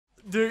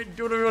Dude,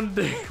 what do we want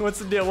to do? What's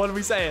the deal? What are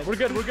we saying? We're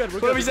good.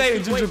 What are we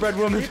saying, gingerbread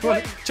woman?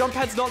 Jump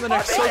pad's not in the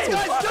next circle.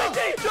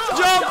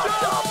 Jump!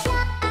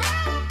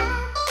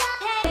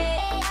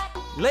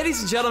 Ladies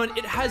and gentlemen,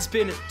 it has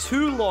been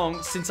too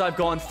long since I've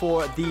gone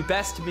for the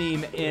best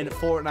meme in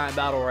Fortnite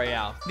Battle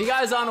Royale. If you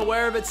guys aren't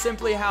aware of it,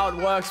 simply how it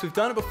works, we've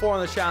done it before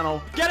on the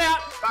channel. Get out!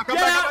 Get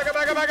out!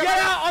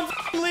 I'm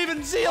f***ing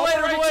leaving. See you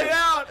later, boys.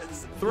 Out.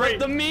 3,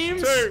 the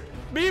memes. 2.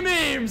 Me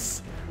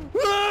memes.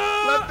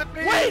 Let the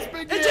memes Wait,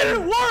 begin. it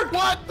didn't work.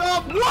 What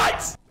the? What?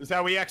 This is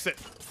how we exit.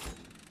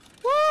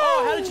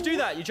 Oh, how did you do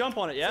that? You jump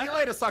on it, yeah? See you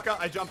later, sucker.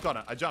 I jumped on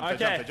it. I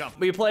jumped.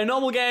 We play a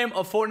normal game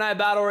of Fortnite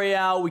Battle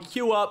Royale. We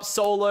queue up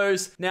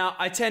solos. Now,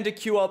 I tend to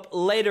queue up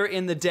later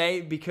in the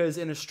day because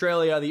in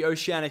Australia, the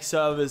Oceanic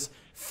servers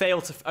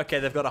fail to... Okay,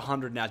 they've got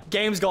 100 now.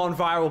 Game's gone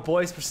viral,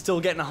 boys. We're still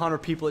getting 100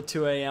 people at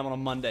 2 a.m. on a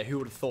Monday. Who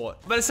would have thought?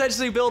 But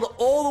essentially, build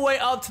all the way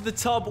up to the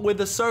top with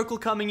the circle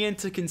coming in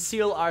to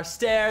conceal our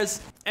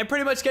stairs and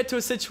pretty much get to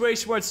a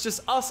situation where it's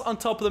just us on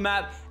top of the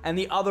map and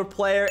the other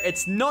player.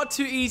 It's not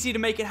too easy to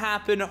make it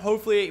happen.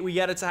 Hopefully, we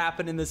get it to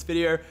happen in this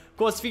video. Of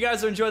course, if you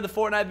guys are enjoying the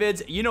Fortnite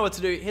vids, you know what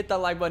to do. Hit that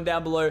like button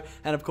down below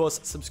and, of course,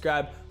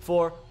 subscribe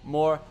for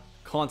more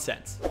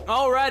content.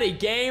 Alrighty,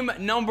 game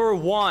number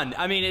 1.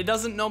 I mean, it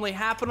doesn't normally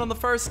happen on the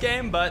first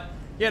game, but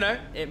you know,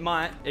 it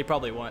might. It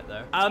probably won't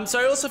though. So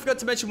I also forgot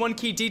to mention one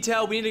key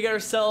detail. We need to get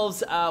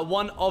ourselves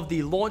one of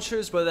the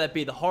launchers, whether that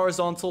be the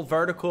horizontal,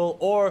 vertical,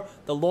 or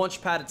the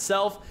launch pad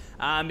itself.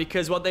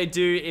 Because what they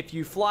do, if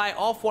you fly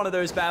off one of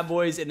those bad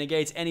boys, it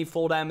negates any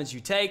fall damage you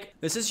take.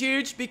 This is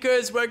huge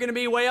because we're gonna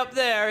be way up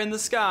there in the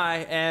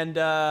sky and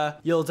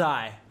you'll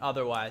die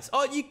otherwise.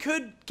 Oh, you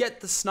could get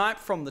the snipe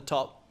from the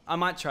top. I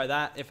might try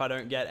that if I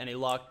don't get any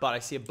luck, but I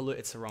see a blue.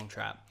 It's the wrong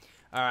trap.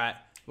 All right,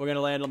 we're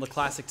gonna land on the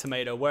classic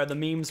tomato where the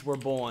memes were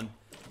born.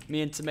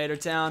 Me and Tomato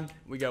Town,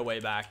 we go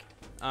way back.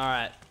 All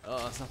right, oh,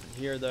 there's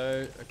nothing here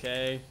though.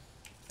 Okay,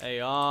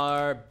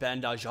 AR,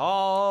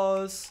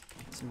 bandages,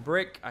 some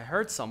brick. I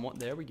heard someone.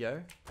 There we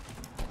go.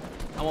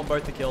 I want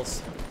both the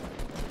kills.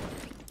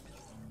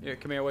 Here,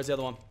 come here. Where's the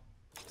other one?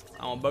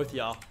 I want both of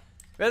y'all.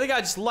 The other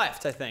guy just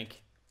left, I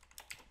think.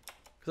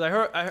 Cause I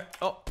heard.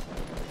 Oh.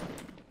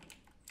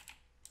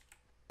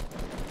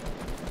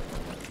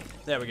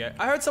 There we go.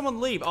 I heard someone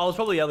leave. Oh, it was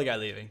probably the other guy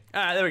leaving.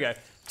 All right, there we go.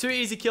 2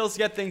 easy kills to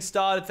get things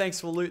started. Thanks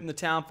for looting the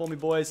town for me,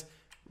 boys.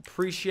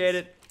 Appreciate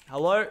it.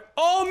 Hello?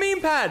 Oh, meme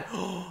pad.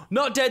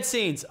 Not dead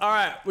scenes. All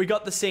right, we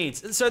got the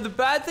scenes. So the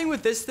bad thing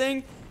with this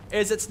thing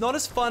is it's not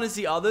as fun as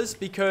the others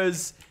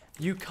because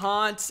you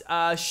can't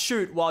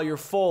shoot while you're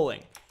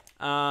falling.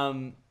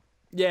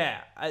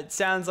 Yeah, it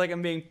sounds like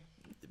I'm being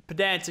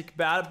pedantic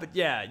about it, but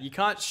yeah, you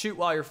can't shoot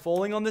while you're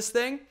falling on this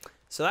thing.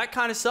 So that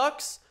kind of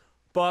sucks,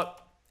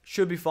 but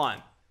should be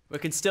fine. We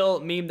can still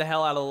meme the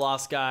hell out of the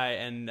last guy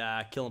and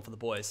kill him for the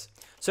boys.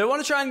 So I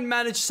want to try and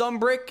manage some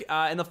brick.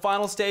 In the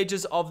final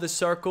stages of the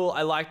circle,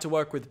 I like to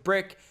work with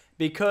brick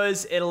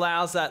because it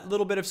allows that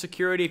little bit of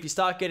security. If you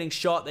start getting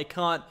shot, they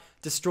can't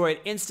destroy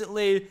it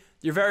instantly.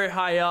 You're very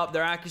high up.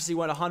 Their accuracy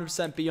went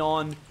 100%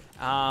 beyond.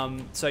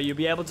 So you'll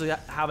be able to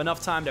have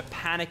enough time to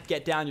panic,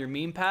 get down your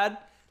meme pad.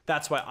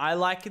 That's why I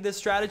like this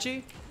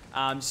strategy.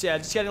 So yeah,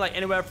 just getting like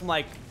anywhere from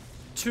like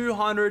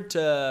 200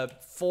 to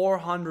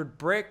 400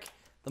 brick.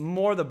 The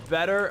more the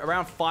better.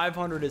 Around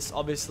 500 is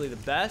obviously the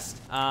best.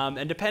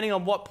 And depending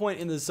on what point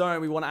in the zone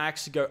we want to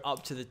actually go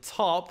up to the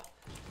top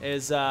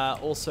is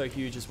also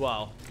huge as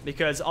well.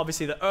 Because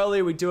obviously the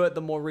earlier we do it, the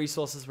more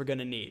resources we're going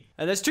to need.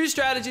 And there's 2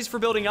 strategies for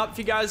building up. If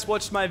you guys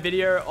watched my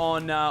video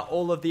on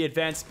all of the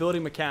advanced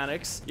building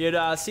mechanics, you'd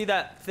see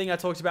that thing I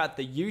talked about,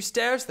 the U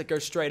stairs that go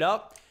straight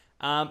up.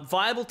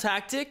 Viable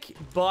tactic,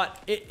 but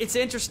it's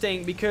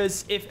interesting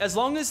because as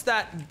long as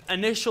that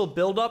initial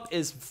buildup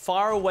is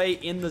far away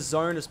in the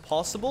zone as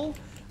possible,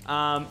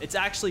 it's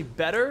actually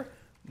better,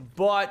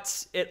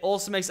 but it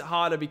also makes it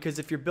harder because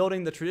if you're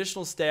building the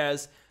traditional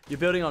stairs, you're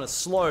building on a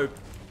slope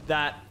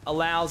that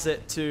allows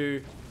it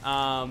to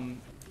kind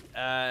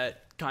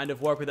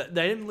of work with it.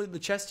 They didn't loot the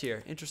chest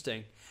here.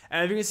 Interesting.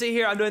 And if you can see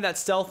here, I'm doing that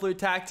stealth loot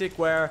tactic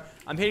where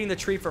I'm hitting the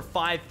tree for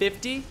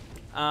 550.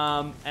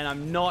 And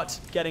I'm not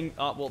getting,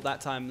 well,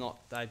 that time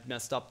I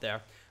messed up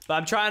there. But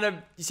I'm trying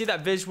to, you see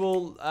that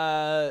visual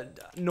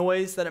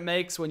noise that it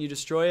makes when you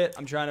destroy it?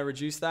 I'm trying to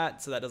reduce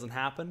that so that doesn't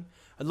happen.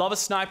 I'd love a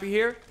sniper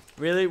here.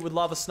 Really would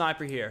love a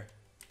sniper here.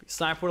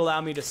 Sniper would allow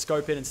me to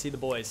scope in and see the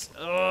boys.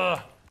 Ugh,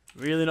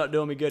 really not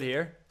doing me good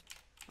here.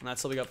 And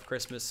that's all we got for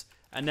Christmas.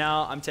 And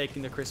now I'm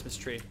taking the Christmas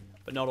tree,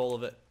 but not all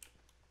of it.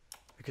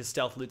 Because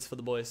stealth loot's for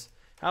the boys.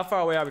 How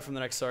far away are we from the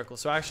next circle?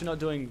 So actually not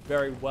doing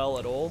very well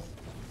at all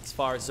as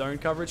far as zone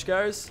coverage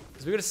goes.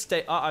 Because we gotta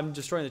stay, I'm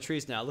destroying the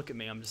trees now. Look at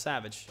me, I'm a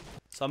savage.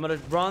 So I'm gonna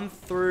run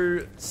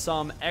through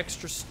some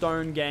extra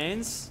stone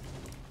gains.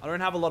 I don't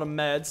have a lot of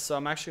meds, so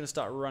I'm actually gonna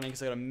start running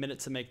because I got a minute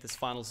to make this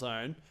final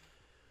zone.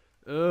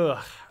 Ugh,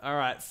 all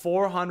right,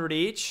 400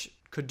 each.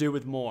 Could do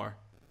with more.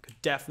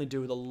 Could definitely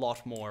do with a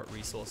lot more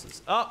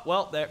resources. Oh,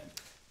 well, there,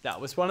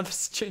 that was one of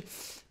the,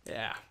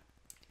 yeah.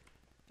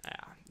 Yeah,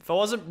 if I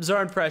wasn't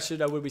zone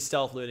pressured, I would be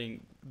stealth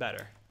looting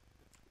better.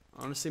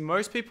 Honestly,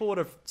 most people would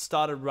have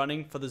started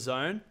running for the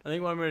zone. I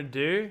think what I'm going to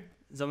do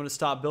is I'm going to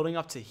start building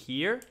up to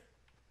here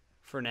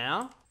for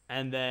now.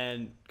 And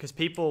then, because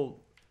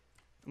people,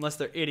 unless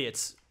they're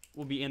idiots,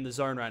 will be in the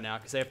zone right now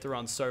because they have to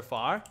run so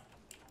far.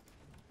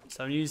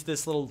 So I'm going to use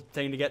this little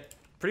thing to get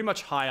pretty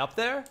much high up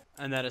there.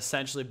 And then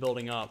essentially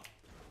building up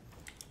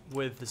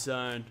with the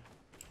zone.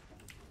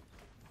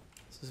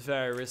 This is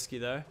very risky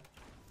though.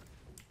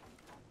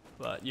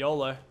 But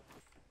YOLO.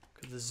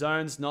 Because the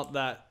zone's not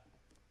that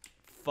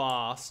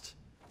fast.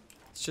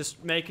 It's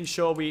just making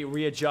sure we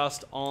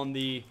readjust on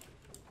the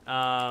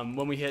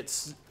when we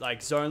hit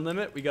like zone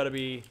limit. We got to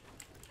be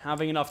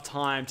having enough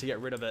time to get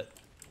rid of it.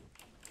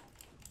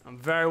 I'm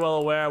very well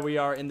aware we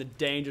are in the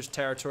dangerous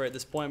territory at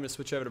this point. I'm gonna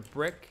switch over to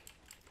brick.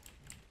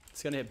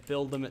 It's gonna hit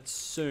build limit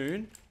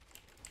soon,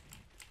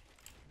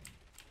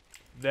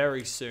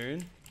 very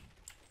soon.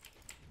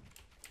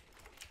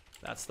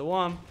 That's the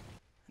one.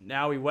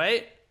 Now we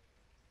wait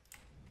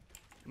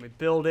and we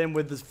build in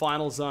with this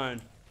final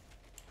zone.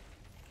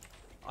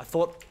 I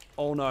thought,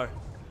 oh no.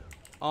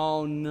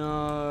 Oh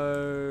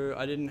no,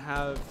 I didn't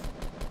have...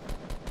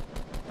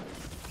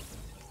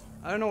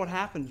 I don't know what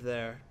happened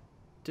there.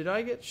 Did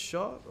I get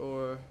shot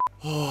or...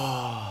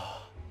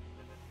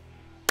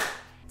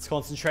 Let's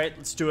concentrate,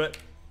 let's do it.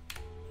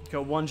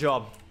 Got one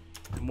job,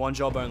 and one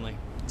job only.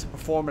 To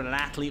perform at an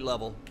athlete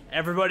level.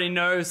 Everybody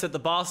knows that the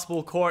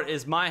basketball court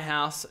is my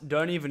house,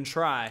 don't even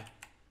try.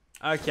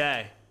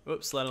 Okay,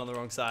 whoops, landed on the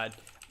wrong side.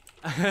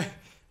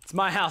 It's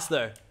my house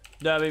though,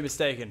 don't be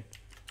mistaken.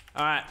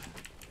 All right,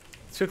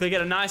 let's quickly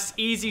get a nice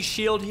easy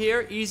shield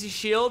here. Easy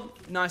shield,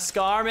 nice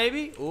scar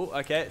maybe. Oh,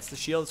 okay, it's the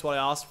shield, that's what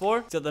I asked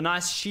for. Got the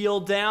nice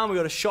shield down. We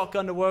got a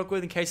shotgun to work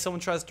with in case someone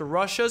tries to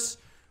rush us.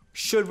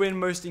 Should win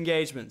most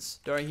engagements.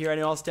 Don't hear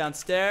anyone else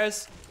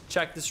downstairs.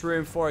 Check this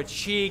room for a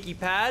cheeky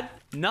pad.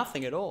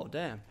 Nothing at all,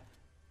 damn.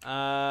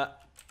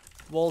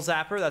 Wall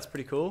zapper, that's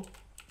pretty cool.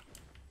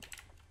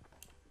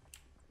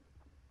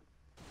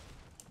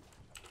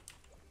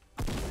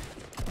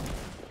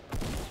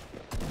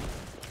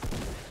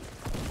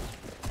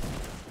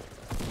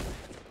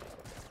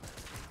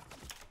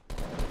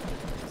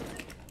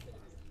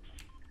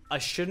 I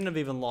shouldn't have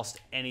even lost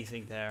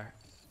anything there.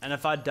 And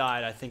if I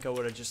died, I think I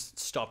would have just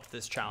stopped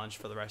this challenge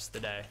for the rest of the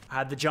day. I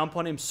had the jump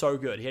on him so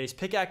good. He had his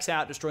pickaxe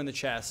out, destroying the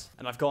chest,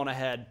 and I've gone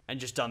ahead and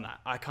just done that.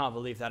 I can't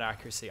believe that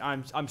accuracy.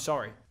 I'm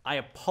sorry. I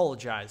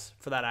apologize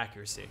for that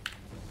accuracy.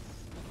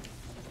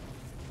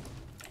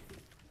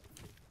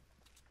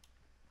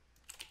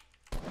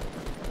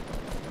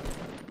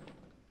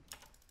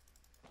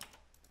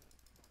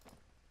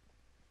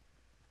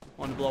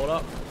 Want to blow it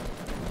up?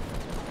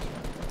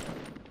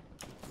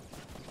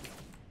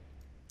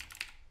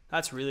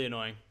 That's really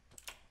annoying.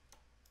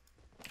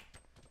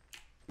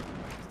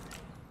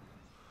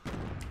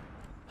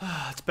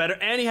 It's better.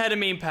 And he had a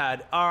meme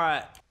pad.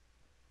 Alright.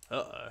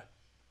 Uh-oh.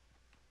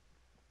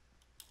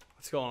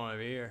 What's going on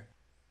over here?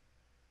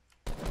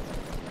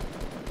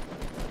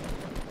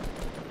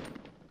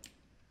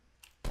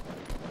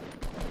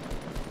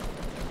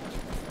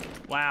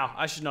 Wow,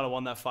 I should not have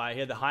won that fight. He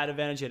had the height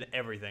advantage, he had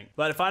everything.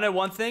 But if I know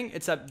one thing,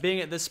 it's that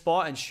being at this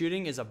spot and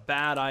shooting is a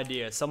bad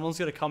idea. Someone's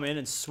gonna come in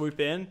and swoop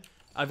in.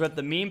 I've got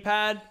the meme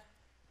pad,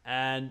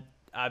 and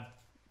I've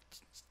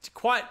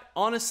quite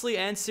honestly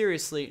and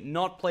seriously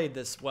not played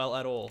this well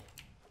at all.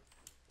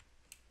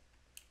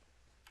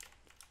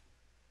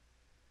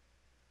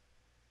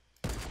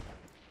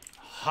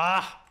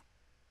 Ha!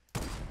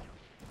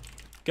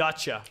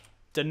 Gotcha.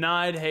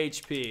 Denied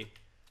HP.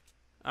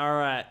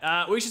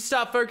 Alright, we should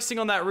start focusing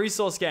on that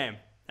resource game.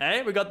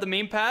 Hey, we got the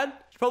meme pad.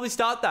 Should probably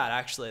start that,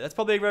 actually. That's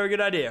probably a very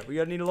good idea.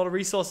 We're gonna need a lot of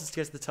resources to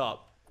get to the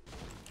top.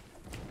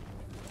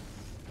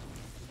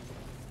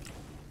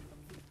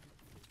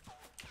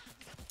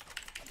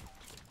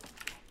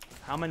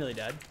 How am I nearly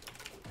dead?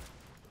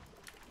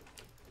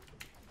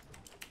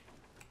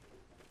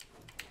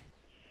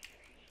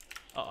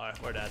 Uh-oh,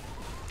 we're dead.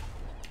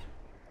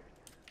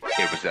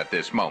 It was at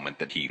this moment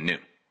that he knew.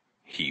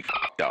 He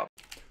fucked up.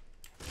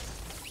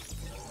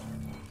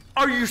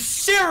 Are you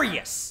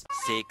serious?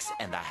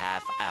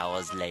 6.5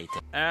 hours later.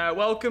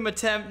 Welcome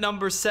attempt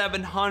number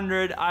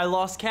 700. I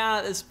lost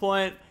count at this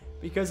point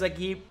because I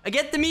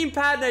get the meme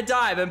pad and I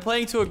die, but I'm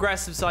playing too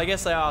aggressive, so I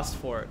guess I asked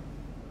for it.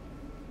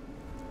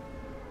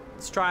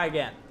 Let's try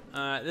again.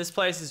 This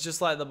place is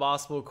just like the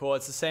basketball court.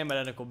 It's the same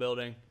identical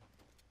building.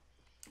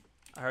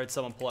 I heard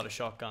someone pull out a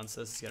shotgun,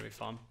 so this is gonna be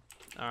fun.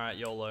 Alright,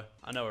 YOLO.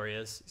 I know where he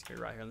is. He's gonna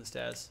be right here on the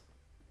stairs.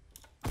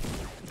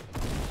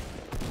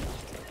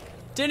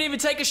 Didn't even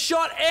take a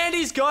shot, and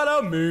he's got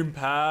a meme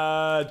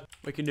pad.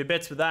 We can do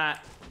bits with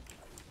that.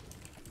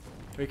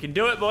 We can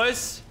do it,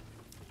 boys.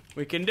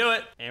 We can do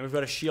it. And we've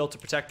got a shield to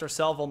protect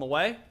ourselves on the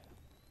way.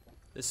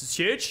 This is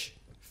huge.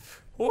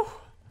 Whew.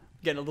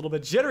 Getting a little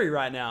bit jittery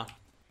right now.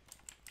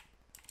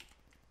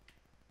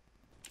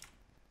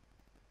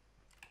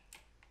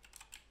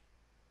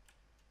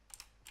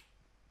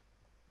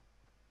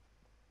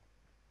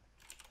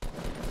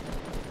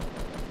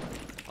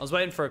 I was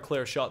waiting for a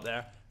clear shot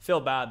there. Feel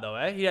bad though,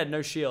 eh? He had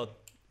no shield.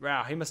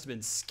 Wow, he must have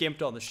been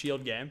skimped on the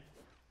shield game.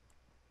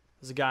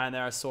 There's a guy in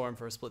there. I saw him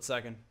for a split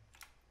second.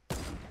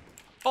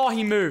 Oh,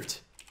 he moved.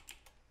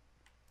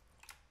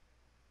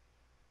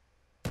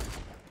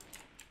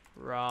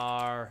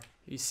 Rawr.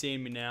 He's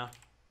seen me now.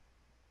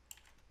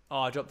 Oh,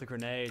 I dropped the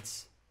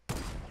grenades.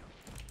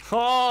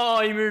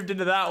 Oh, he moved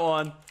into that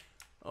one.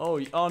 Oh,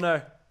 oh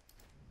no.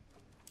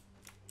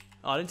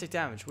 Oh, I didn't take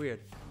damage. Weird.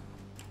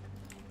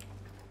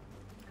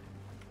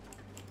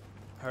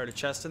 Heard a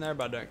chest in there,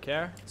 but I don't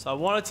care. So I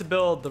wanted to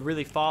build the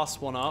really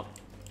fast one up.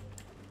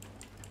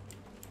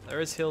 There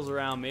is hills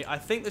around me. I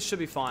think this should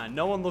be fine.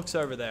 No one looks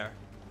over there.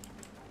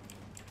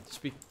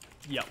 Just be...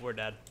 Yep, we're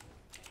dead.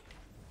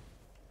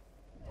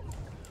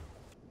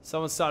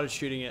 Someone started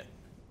shooting it.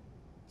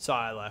 So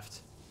I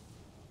left.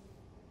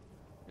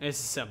 It's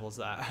as simple as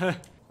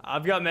that.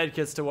 I've got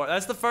medkits to work.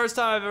 That's the first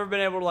time I've ever been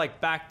able to like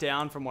back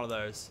down from one of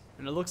those.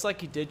 And it looks like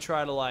he did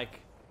try to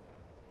like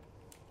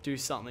do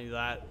something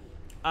like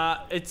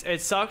that.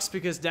 It sucks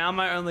because now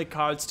my only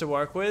cards to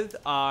work with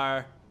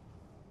are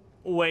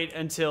wait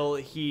until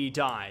he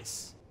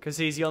dies. Because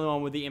he's the only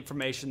one with the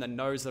information that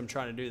knows that I'm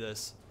trying to do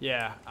this.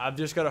 Yeah, I've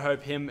just got to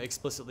hope him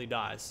explicitly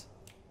dies.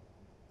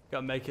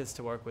 Got medkits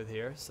to work with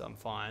here, so I'm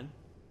fine.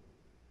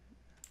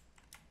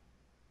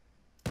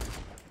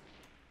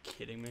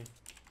 Kidding me?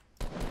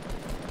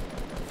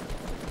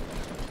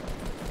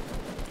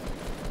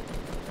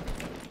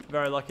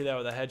 Very lucky there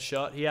with a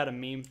headshot. He had a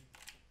meme.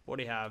 What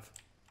do you have?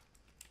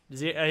 Does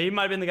he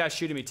might have been the guy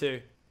shooting me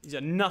too. He's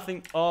got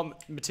nothing. Oh,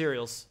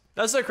 materials.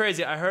 That's so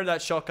crazy. I heard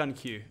that shotgun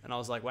cue and I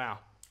was like, wow,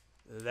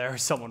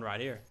 there's someone right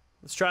here.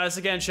 Let's try this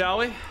again, shall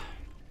we?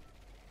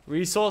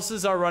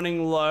 Resources are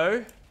running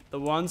low. The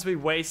ones we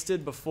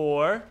wasted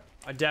before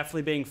are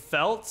definitely being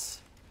felt.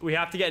 We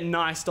have to get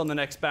niced on the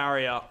next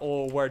barrier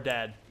or we're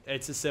dead.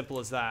 It's as simple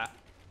as that.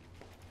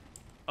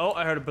 Oh,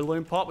 I heard a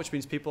balloon pop, which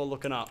means people are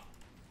looking up.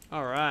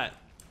 All right.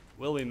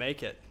 Will we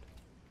make it?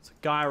 There's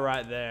a guy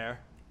right there.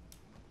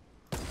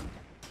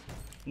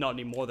 Not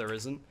anymore, there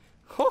isn't.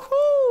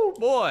 Woohoo,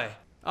 boy.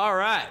 All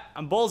right.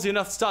 I'm ballsy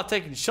enough to start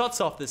taking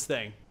shots off this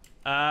thing.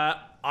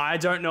 I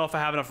don't know if I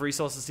have enough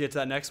resources to get to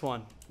that next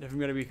one, if I'm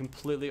going to be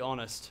completely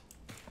honest.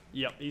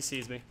 Yep, he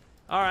sees me.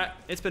 All right.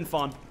 It's been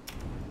fun.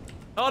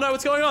 Oh, no.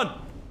 What's going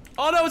on?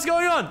 Oh, no. What's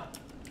going on?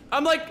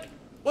 I'm like,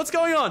 what's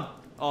going on?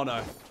 Oh,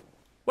 no.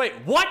 Wait,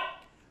 what?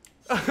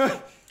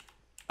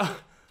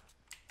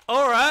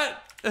 All right.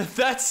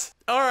 That's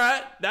all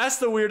right. That's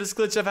the weirdest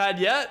glitch I've had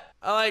yet.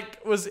 I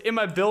like was in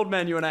my build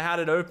menu and I had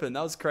it open.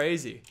 That was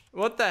crazy.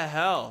 What the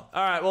hell?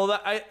 All right.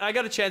 Well, I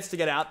got a chance to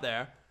get out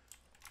there.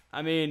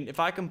 I mean, if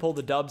I can pull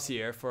the dubs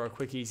here for a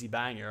quick, easy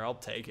banger, I'll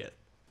take it.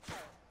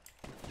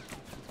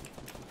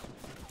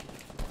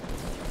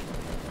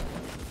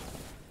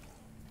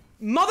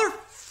 Mother.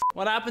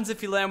 What happens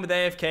if you land with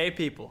AFK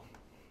people?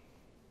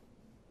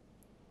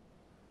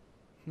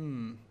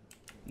 No,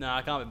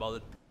 I can't be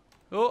bothered.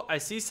 Oh, I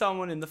see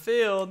someone in the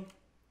field.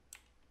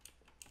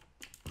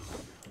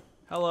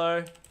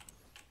 Hello.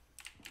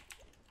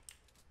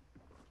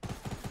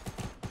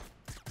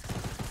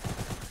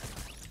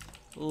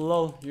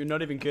 Lol, you're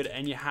not even good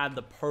and you had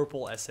the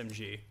purple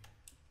SMG.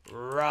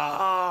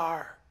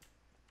 Rawr.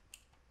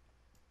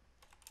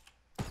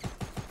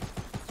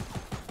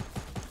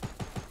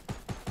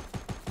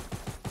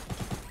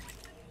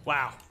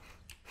 Wow.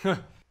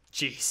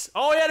 Jeez.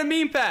 Oh, he had a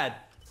meme pad.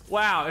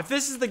 Wow, if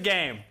this is the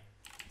game.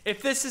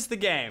 If this is the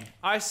game,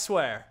 I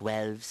swear.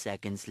 12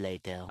 seconds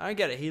later. I don't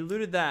get it. He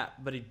looted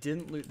that, but he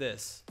didn't loot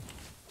this.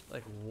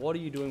 Like, what are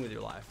you doing with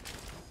your life?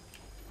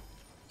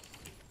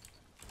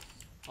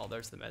 Oh,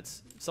 there's the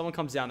meds. If someone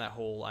comes down that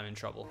hole, I'm in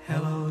trouble.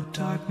 Hello,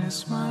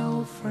 darkness, my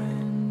old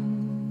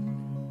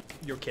friend.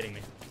 You're kidding me.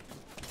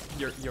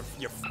 You're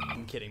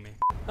f***ing kidding me.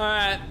 All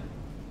right.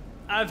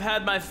 I've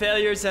had my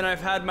failures and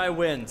I've had my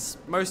wins.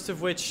 Most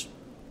of which,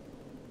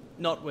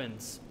 not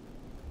wins.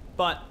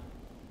 But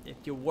if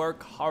you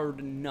work hard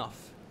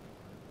enough,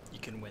 you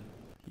can win.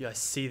 You guys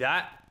see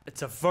that?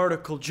 It's a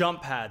vertical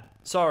jump pad.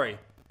 Sorry.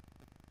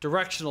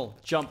 Directional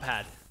jump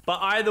pad. But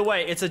either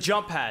way, it's a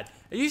jump pad.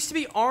 It used to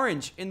be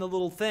orange in the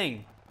little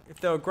thing. If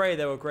they were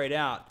grayed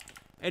out.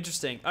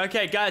 Interesting.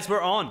 Okay, guys,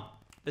 we're on.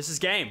 This is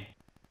game.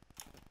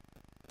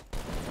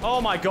 Oh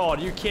my god,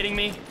 are you kidding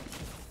me?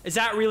 Is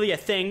that really a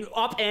thing?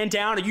 Up and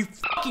down? Are you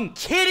fucking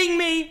kidding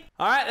me?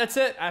 All right, that's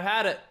it. I've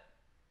had it.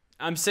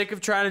 I'm sick of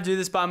trying to do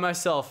this by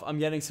myself. I'm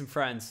getting some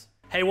friends.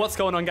 Hey, what's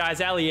going on, guys?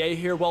 Ali A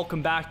here.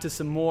 Welcome back to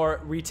some more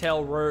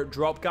retail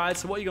drop guides.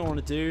 So what you're gonna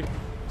want to do, you're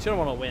gonna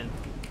want to win.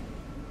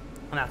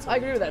 And that's I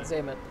agree with that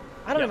statement.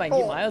 I don't know if I can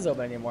keep my eyes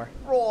open anymore.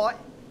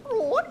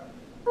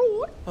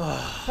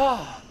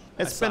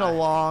 It's been a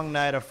long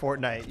night of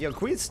Fortnite. Yo,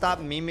 can we stop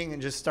memeing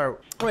and just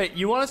start? Wait,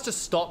 you want us to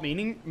stop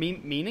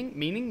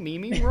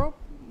memeing, bro?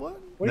 What?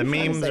 The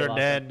memes are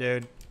dead,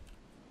 dude.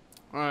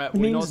 All right,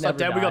 we know it's not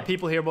never dead. We got die.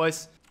 people here,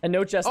 boys. And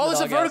no chest. Oh, in the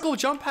there's a doghouse. vertical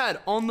jump pad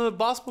on the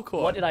basketball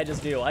court. What did I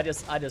just do? I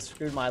just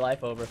screwed my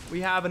life over.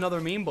 We have another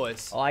meme,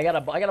 boys. Oh, I got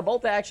a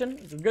bolt action.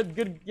 It's a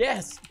good.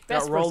 Yes.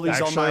 Best Got rollies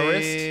first on my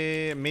wrist.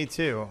 Actually, me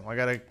too. I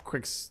got a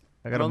quick.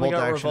 I got a Only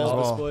bolt got action as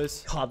revolvers, well.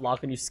 boys. God,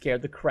 Lachlan, you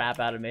scared the crap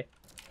out of me.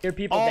 Hear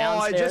people Oh, I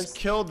downstairs. just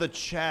killed the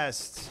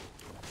chest.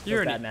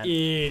 You're bad, an man.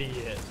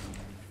 idiot.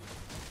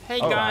 Hey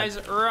Oh, guys,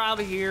 Rob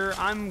here.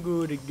 I'm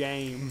good at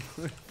game.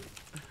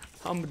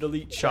 I'm gonna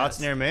delete Shots chats.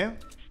 near me. Alright,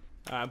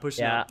 I'm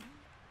pushing Yeah. up.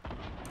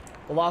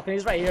 Well, Lachlan,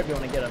 he's right here if you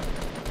want to get him.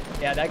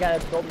 Yeah, that guy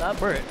that's building up.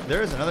 Where?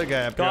 There is another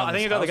guy up here. I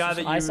think I got the guy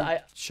that I you saw-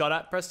 shot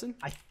at, Preston.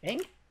 I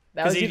think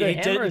that Because was either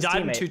him or he his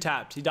died in teammate. 2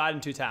 taps. He died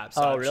in 2 taps.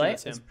 So Oh, I'm really?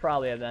 It's It's him.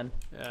 probably him then.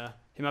 Yeah.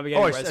 He might be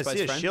Oh, getting I res by see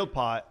his a friend. shield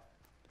pot.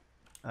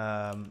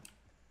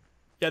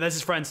 Yeah, that's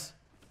his friends.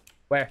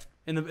 Where?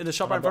 In the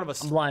shop right in front of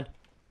us. I'm blind.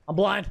 I'm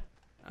blind.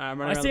 I'm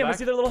I running see him. around I the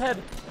see back. their little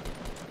head.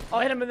 Oh,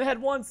 I hit him in the head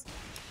once.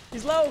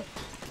 He's low.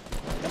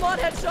 Come on,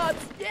 headshots.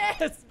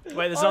 Yes. Wait,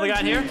 there's another guy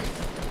in here?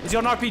 RNG. He's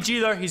got an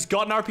RPG though. He's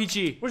got an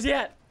RPG. Where's he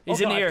at? He's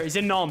Oh, in God. here. He's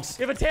in Noms.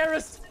 We have a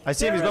terrorist. I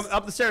see him. He's Terrorist. going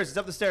up the stairs. He's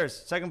up the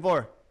stairs. 2nd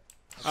floor.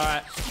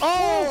 Alright.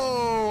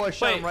 Oh! I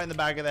shot Wait. him right in the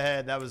back of the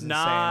head. That was insane.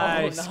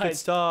 Nice. Oh, Good nice.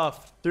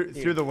 stuff.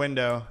 Through the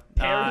window.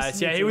 Terrorist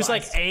Nice. Yeah, he was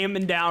like neutralized.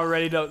 aiming down,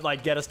 ready to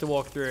like get us to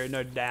walk through.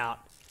 No doubt.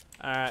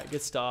 Alright,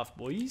 good stuff,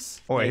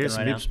 boys. Oh, wait, Taking here's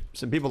right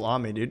some people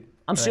on me, dude.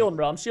 I'm shielding,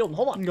 bro. I'm shielding.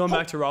 Hold on. I'm going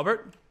back to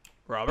Robert.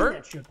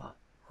 Robert. Shield pot.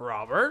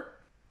 Robert.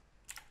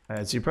 All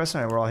right, see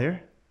Preston. We're all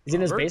here. He's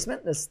in his Robert?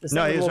 basement. This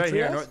No, he was little right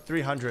here. treehouse? No,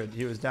 300.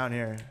 He was down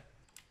here.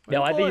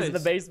 No, I think he's in the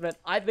Boys. basement.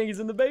 I think he's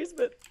in the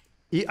basement.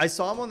 I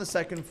saw him on the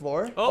 2nd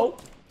floor. Oh.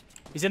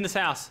 He's in this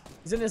house.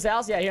 He's in this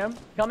house. Yeah, I hear him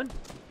coming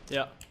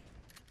Yeah.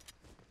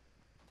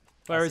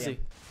 Where is see he?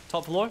 him.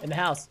 Top floor? in the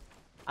house.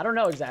 I don't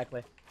know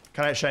exactly.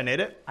 Should I nade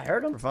it? I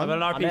heard him. For fun? I've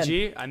got I'm an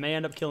RPG. I may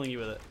end up killing you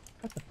with it.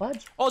 What the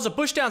fudge? Oh, there's a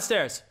bush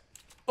downstairs.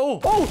 Oh.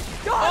 Oh,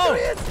 God, Oh.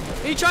 there he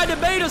is. He tried to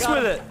bait us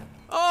Got with him. it.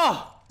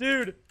 Oh.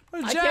 Dude,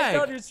 What a I jag. can't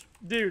tell you,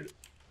 dude.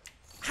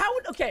 How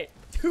would, okay,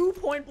 2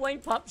 point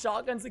blank pump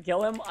shotguns to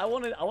kill him? I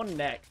want a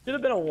neck. Should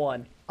have been a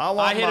 1. I want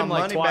I hit my him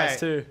like money twice back.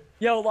 too.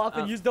 Yo,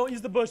 Lachlan, don't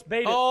use the bush. Bait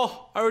it.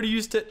 Oh, I already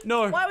used it.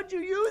 No. Why would you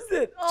use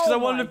it? Oh, Because I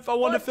wanted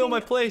to fill my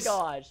fucking place.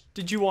 Gosh.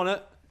 Did you want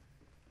it?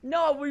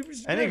 No, we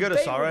just Any good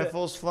bait assault with it.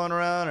 rifles flown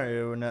around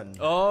or nothing?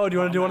 Oh, do you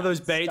want to do one of man, those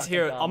baits? stuck in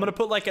Here, gum. I'm gonna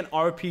put like an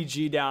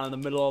RPG down in the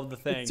middle of the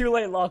thing. It's too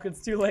late, Lachlan.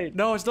 It's too late.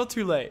 No, it's not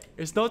too late.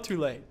 It's not too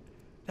late.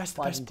 That's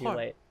the Wasn't best too part.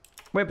 late.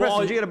 Wait, Preston, Well,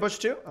 did you get a bush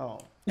too? Oh.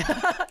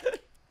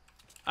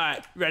 All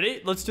right,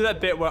 ready? Let's do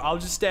that bit where I'll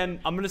just stand.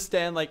 I'm gonna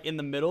stand like in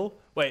the middle.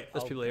 Wait,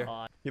 there's people here.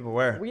 God. People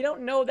where? We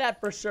don't know that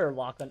for sure,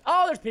 Lachlan.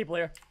 Oh, there's people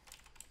here.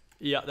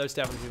 Yeah, there's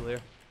definitely people here.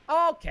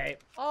 Okay.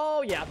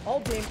 Oh, yeah.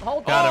 Whole team. Whole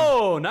team. Got him.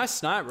 Oh, nice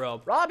snipe,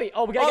 Rob. Robbie.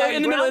 Oh, we got a Oh, guy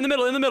in the middle, in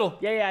ground? the middle.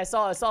 Yeah, yeah, I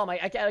saw him.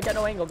 I got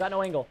no angle. Got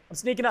no angle. I'm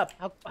sneaking up.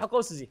 How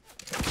close is he?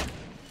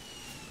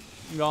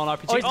 I'm going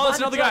RPG. Oh, he's Oh, that's behind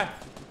the another guy.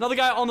 Another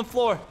guy on the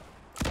floor.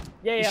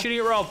 Yeah, yeah. He's shooting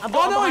at Rob. I'm Oh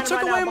no, he behind him took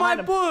right now, away my behind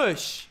him.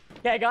 bush.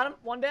 Okay, I got him.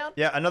 One down.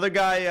 Yeah, another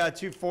guy,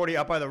 240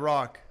 up by the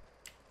rock.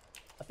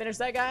 I finished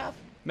that guy off.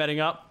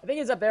 Meting up. I think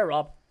he's up there,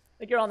 Rob. I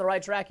think you're on the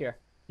right track here.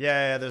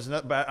 Yeah, there's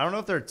no, but I don't know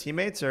if they're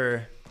teammates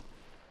or.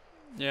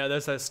 Yeah,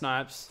 there's those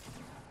snipes.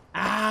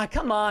 Ah,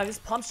 come on. This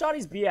pump shot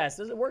is BS.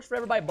 It works for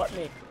everybody but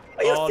me.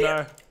 Oh, you Oh see no.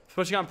 it?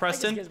 Pushing on That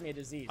just Preston. gives me a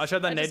disease. I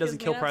showed that nade just doesn't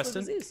gives me kill an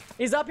absolute Preston. disease.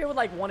 He's up here with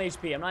like 1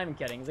 HP. I'm not even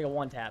kidding. He's like a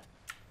 1 tap.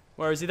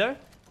 Where is he there?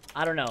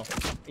 I don't know.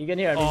 You can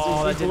hear him.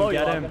 Oh, he's that below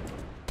didn't you, get him.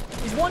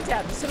 Logan. He's 1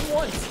 tap. Just hit him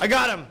once. I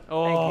got him.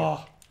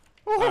 Oh.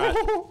 Alright.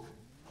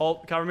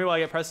 Hold, cover me while I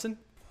get Preston.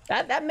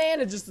 That man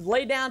had just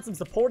laid down some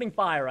supporting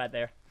fire right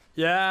there.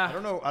 Yeah.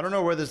 I don't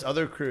know where this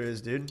other crew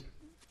is, dude.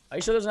 Are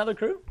you sure there's another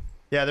crew?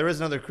 Yeah, there is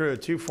another crew,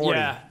 240.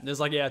 Yeah,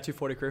 there's like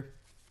 240 crew.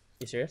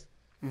 You serious?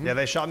 Yeah,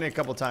 they shot me a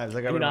couple times.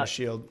 I got rid of my not-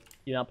 shield.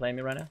 You not playing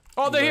me right now?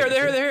 Oh, they're here.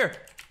 They're here.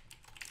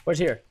 Where's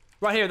here?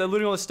 Right here. They're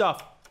looting all this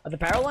stuff. At the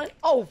power line?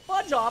 Oh,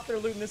 fudge off. They're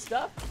looting this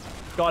stuff.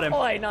 Got him.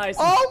 Oh, hey, nice.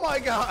 Oh my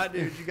god,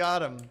 dude, you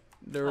got him.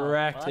 They well,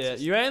 wrecked that's it.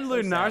 just You ain't so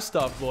looting our sad.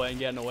 stuff, boy, and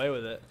getting away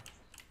with it.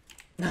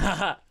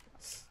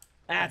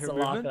 That's Hear a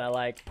lock movement? that I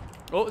like.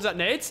 Oh, is that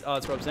Nate's? Oh,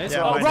 it's Rob's Nate's.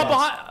 Yeah, oh, mine Rob is.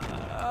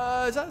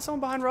 behind. Is that someone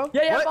behind Rob?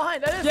 Yeah, What?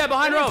 behind. That is. Yeah,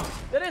 behind that Rob.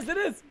 is. That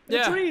is. In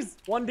Yeah. the trees.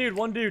 One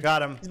dude.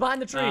 Got him. He's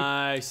behind the tree.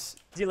 Nice.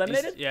 Is he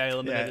eliminated? Yeah,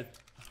 eliminated.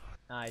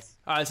 Nice.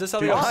 All right, so this how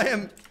Dude, we I go.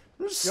 am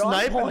You're on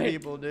sniping point.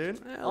 people, dude.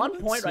 On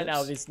point right now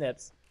with these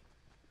snips.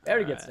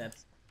 Very good Alright.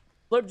 snips.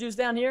 Slurp juice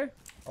down here.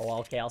 Oh,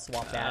 okay. I'll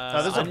swap that.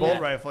 Oh, there's a I bolt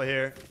need- rifle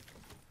here.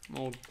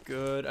 Oh,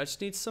 good. I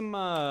just need some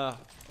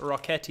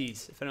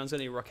rocketies. If anyone's got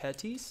any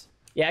rocketies.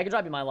 Yeah, I can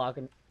drop you my lock.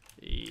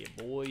 Yeah,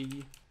 boy.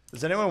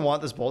 Does anyone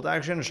want this bolt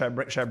action? Or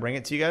should I bring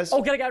it to you guys?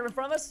 Oh, got a guy in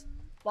front of us.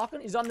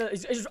 Locking. He's on the.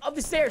 He's up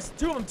the stairs.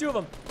 Two of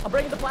them. I'm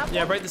breaking the platform.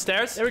 Yeah, break the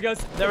stairs. There he goes.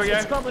 There we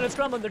It's go.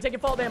 crumbling. They're taking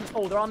fall damage.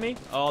 Oh, they're on me.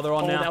 Oh, they're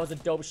on Oh, now. that was a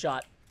dope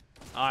shot.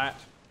 All right.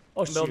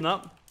 Oh, I'm building shoot.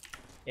 up.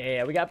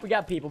 Yeah, we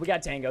got people. We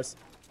got tangos.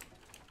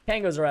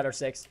 Tangos are at our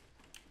 6.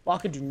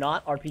 Locka, do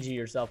not RPG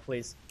yourself,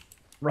 please.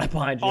 Right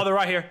behind you. Oh, they're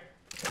right here.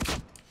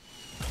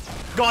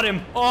 Got him.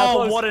 How Oh,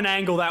 close? what an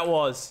angle that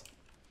was.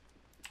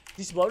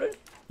 He exploded?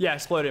 Yeah,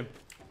 explode him.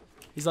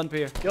 He's on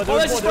here. Yo, Oh, there's that's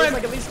more. his There's friend.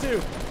 like at least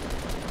 2.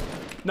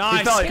 Nice.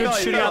 He fell, he Good fell,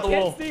 he shooting fell. out the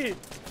Can't wall. see.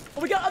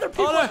 Oh, we got other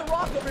people no. on the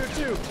rock over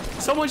here, too.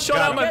 Someone shot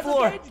Got out him. my You guys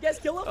floor. okay? Did you guys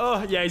kill him?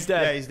 Oh, yeah, he's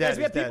dead. Yeah, he's dead. Guys,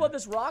 we He's have people dead. at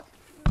this rock.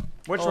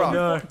 Which Oh, rock?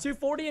 no.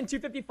 240 and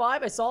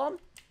 255. I saw him.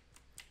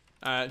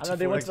 Alright, I know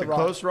they went Like to the the rock.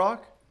 close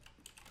rock?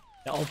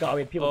 Oh god,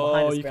 we have people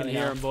behind Oh, us. you can apparently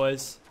hear now. them,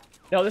 boys.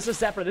 No, this is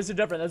separate. This is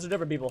different. Those are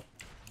different people.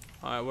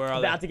 Alright, where are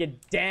About they? to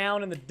get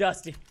down in the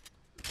dusty.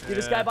 See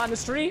this guy behind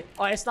this tree?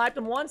 Oh, I sniped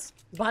him once.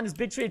 He's behind this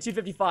big tree at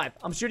 255.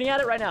 I'm shooting at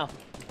it right now.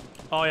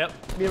 Oh, yep.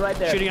 Be right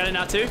there. Shooting at it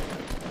now, too.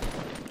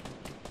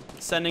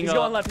 Sending He's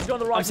going left. He's going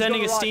to the rock. I'm He's going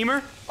sending to a the rock.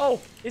 steamer.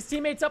 Oh, his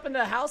teammate's up in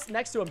the house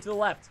next to him, to the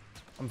left.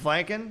 I'm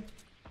flanking.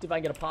 See if I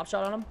can get a pop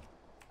shot on him.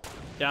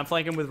 Yeah, I'm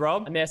flanking with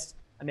Rob. I missed.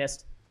 I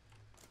missed.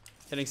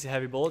 Hitting some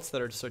heavy bullets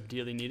that are so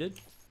dearly needed.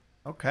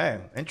 Okay,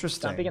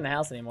 interesting. Not big in the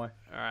house anymore.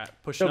 Alright, So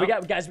pushing we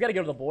up. got, guys, we got to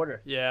go to the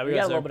border. Yeah, we we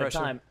got got a little zone bit of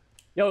pressure. time.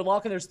 Yo,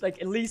 Lachlan, there's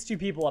like at least 2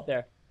 people up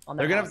there on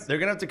that house. They're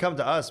gonna have to come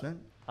to us, man.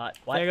 What?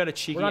 They got a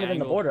cheeky We're not even in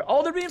the angle. border.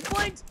 Oh, they're being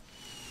flanked.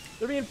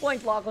 They're being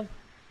flanked, Lachlan.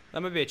 That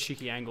might be a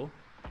cheeky angle.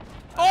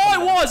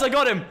 Oh, it was! I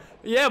got him!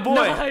 Yeah, boy!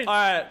 Nice.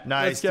 Alright,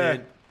 Nice, let's go.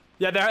 dude.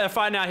 Yeah, they're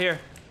fighting out here.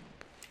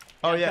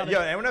 Oh yeah, coming. yo,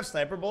 anyone have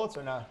sniper bullets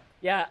or not?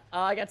 Yeah,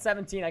 I got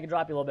 17. I can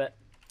drop you a little bit.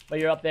 But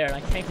you're up there, and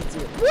I can't get to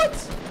you.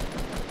 What?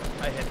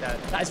 I hit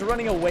that. Guys are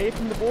running away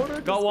from the border.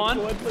 Got Just one.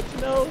 go ahead and let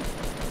you know.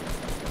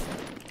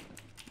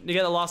 You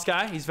get the last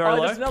guy. He's very Oh,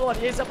 low. there's another one.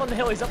 He's up on the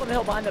hill. He's up on the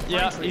hill behind the pine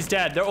Yeah, tree. he's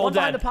dead. They're all One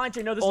behind dead. the pine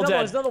tree. No, there's All another one.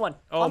 dead. There's another one.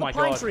 Oh on my the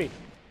pine God. tree.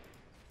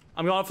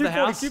 I'm going up for the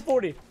 240, house.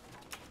 240.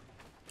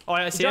 Oh,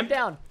 I He see him. jumped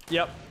down.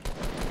 Yep.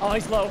 Oh,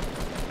 he's low.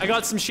 I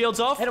got some shields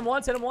off. Hit him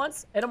once, hit him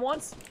once, hit him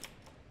once.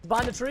 He's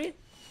behind the tree.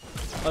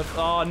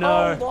 Oh,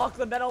 no. Oh,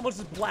 Lachlan, that almost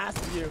just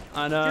blasted you.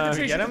 I Shoot know. the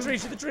tree, get shoot him? the tree,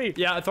 shoot the tree.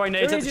 Yeah, throwing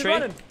There nades he at is, the he's tree.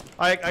 running.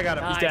 I got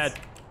him. Nice. He's dead.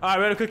 Alright,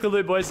 we gotta quickly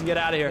loot, boys, and get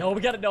out of here. No, we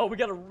gotta,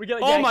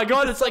 Oh my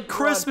god, it's like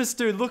Christmas,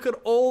 dude. Look at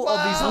all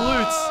of these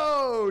loots.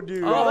 Oh,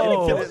 dude. Bro, how Oh.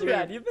 many kills you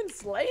had? You've been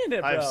slaying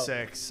it, bro. I have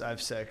 6. I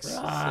have 6.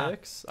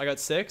 6. I got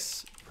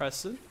 6.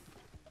 Preston.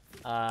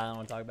 I don't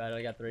want to talk about it.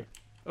 I got 3.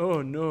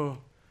 Oh no.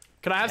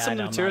 Can I have Yeah, some I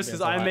know, of I'm the materials? not Because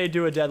doing so I hot. may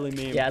do a deadly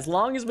meme. Yeah, as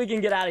long as we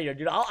can get out of here,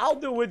 dude. I'll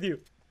do it with you.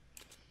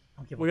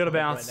 We gotta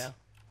bounce. Right now.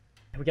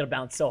 We gotta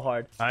bounce so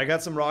hard. I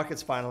got some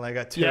rockets finally. I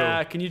got 2.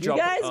 Yeah, can you You drop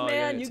guys, oh,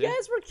 man, yeah, you too.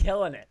 guys were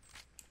killing it.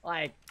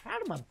 Like,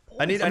 proud of my boys.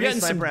 I need I'm getting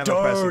some sniper ammo.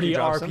 Preston. Can dirty you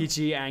drop some?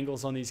 RPG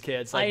angles on these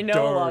kids. Like, I know,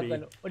 dirty.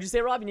 Lachlan. What'd you say,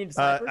 Rob? You need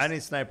snipers? I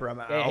need sniper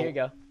ammo. Okay, here you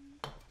go.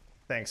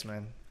 Thanks,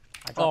 man.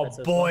 I dropped Oh that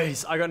so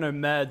boys, I got no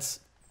meds.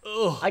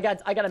 Ugh. I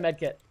got a med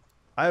kit.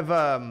 I have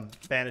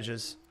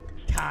bandages.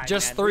 God,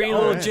 Just man. 3 We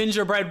little are-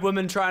 gingerbread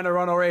women trying to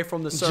run away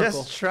from the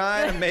circle. Just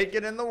trying to make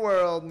it in the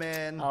world,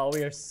 man. Oh,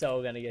 we are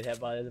so gonna get hit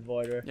by the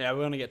border. Yeah,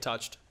 we're gonna get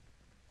touched.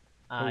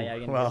 Yeah,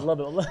 you can well, a little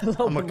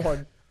bit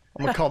more.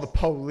 I'm gonna call the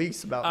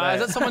police about that.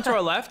 Is that someone to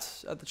our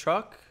left at the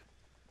truck?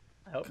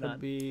 I hope Could not.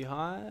 be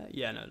high.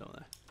 Yeah, no, don't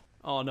there.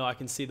 Oh no, I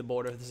can see the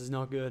border. This is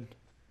not good.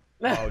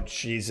 Oh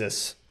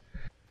Jesus,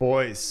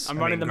 boys! I'm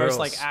I running mean, the most girls.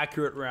 like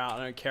accurate route.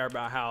 I don't care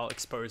about how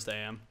exposed I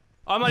am.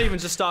 I might even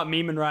just start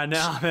memeing right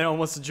now. Anyone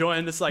wants to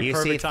join? This is like You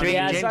perfect see timing.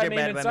 Yeah, start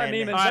gingerbread memeing, start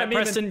women. memeing, All start right, memeing.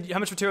 Preston, how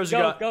much materials you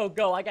Go, got? go,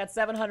 go. I got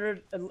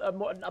 700,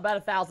 about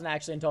 1,000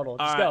 actually in total.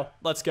 Just All go. right,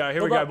 let's go. Here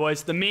Hold we go, up.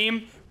 boys. The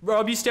meme.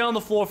 Rob, you stay on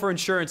the floor for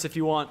insurance if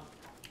you want.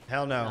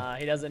 Hell no.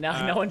 He doesn't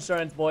now. No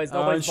insurance, boys. No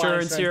Nobody's buying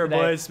insurance here, today.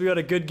 boys. We got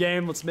a good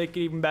game. Let's make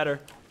it even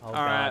better. Oh, All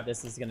God, right.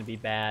 this is gonna be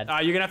bad.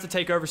 You're gonna have to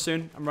take over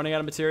soon. I'm running out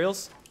of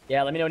materials.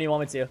 Yeah, let me know when you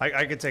want me to.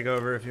 I could take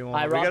over if you want.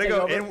 All right, we Rob, gotta take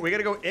go over. in. We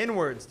gotta go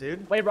inwards,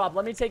 dude. Wait, Rob,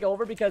 let me take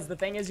over because the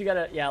thing is, you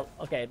gotta. Yeah,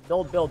 okay.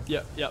 Build.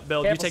 Yeah, Bill,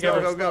 you Careful, take slow,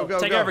 over. Go, go, go,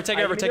 Take go. over, take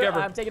All right, over, you take can do it. over.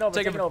 I'm taking over.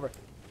 Take Taking over.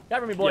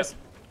 Cover me, boys.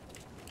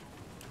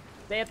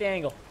 Stay at the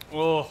angle.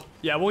 Oh,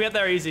 yeah, we'll get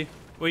there easy.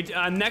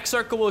 Next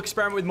circle, we'll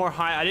experiment with more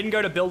height. I didn't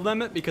go to build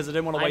limit because I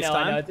didn't want to waste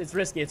I time. know. It's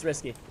risky. It's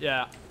risky. Yeah.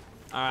 All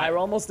All right. right, we're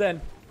almost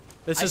in.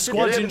 This I is should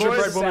squad be good to gingerbread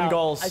finish this woman out.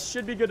 goals. I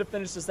should be good to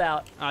finish this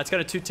out. It's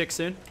got a 2 tick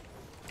soon.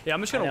 Yeah,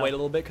 I'm just I gonna know. wait a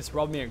little bit because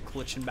Rob and me are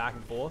glitching back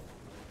and forth.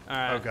 All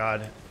right. Oh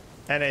God.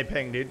 NA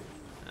ping, dude.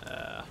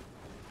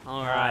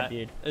 All right, right,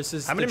 dude. This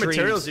is How the many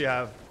materials dreams. do you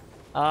have?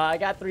 I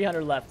got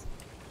 300 left.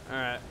 All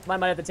right.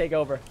 Might have to take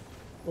over.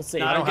 We'll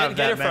see. I don't have get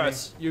that it many.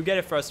 first. You get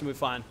it first and we're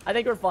fine. I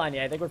think we're fine.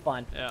 Yeah, I think we're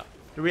fine. Yeah.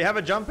 Do we have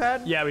a jump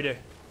pad? Yeah, we do.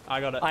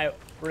 I got it. All right,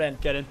 we're in.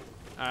 Get in.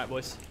 All right,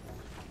 boys.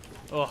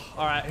 Oh,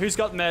 all right. Who's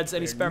got meds?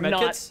 Any spare med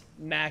Not kits?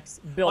 max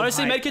build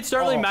Honestly, height. med kits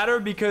don't really Oh. matter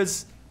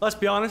because let's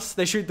be honest,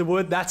 they shoot the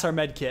wood. That's our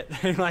med kit.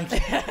 Like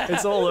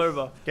it's all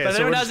over. But if so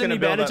anyone we're has just any gonna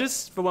build up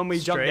bandages for when we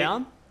jump straight?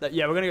 down,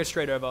 yeah, we're gonna go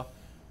straight over.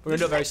 We're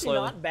This gonna do it is very actually slowly.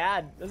 not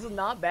bad. This is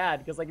not bad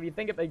because like if you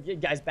think of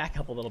it, guys, back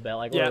up a little bit.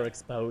 Like Yeah. we're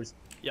exposed.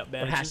 Yep, We're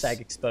bandages. hashtag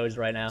exposed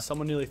right now.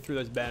 Someone nearly threw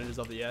those bandages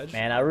off the edge.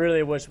 Man, I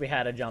really wish we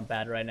had a jump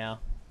pad right now.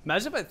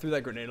 Imagine if I threw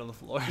that grenade on the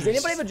floor. Does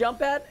anybody have a jump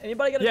pad?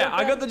 Anybody got a Yeah, jump I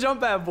pad? got the jump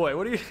pad, boy.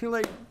 What are you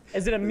like?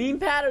 Is it a meme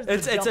pad or is it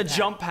It's a pad?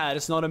 jump pad.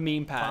 It's not a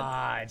meme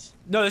pad. Fudge.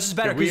 No, this is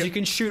better Yeah, we- because you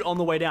can shoot on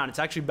the way down. It's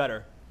actually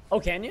better. Oh,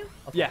 can you?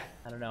 Okay. Yeah.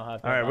 I don't know how. I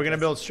feel All right, about we're gonna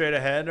this. build straight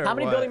ahead, or How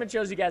many what? building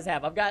materials do you guys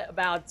have? I've got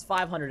about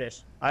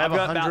 500-ish. I have I've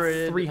got about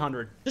 100.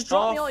 300. Just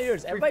drop me Oh, all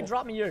yours. Everybody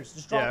drop me yours.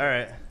 Just drop. Yeah, all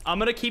right. I'm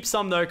gonna keep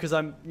some though because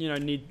I'm,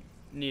 need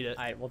it.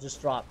 All right, we'll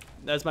just drop.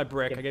 There's my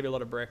brick. I gave you a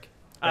lot of brick.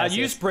 Gracias.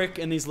 Use brick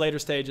in these later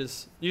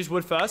stages. Use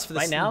wood first for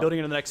this Right now? building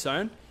into the next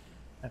zone.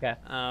 Okay.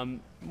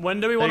 When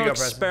do we want you to go,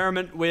 Preston.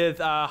 experiment with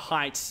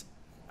heights?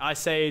 I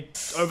say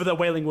over the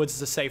Wailing Woods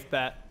is a safe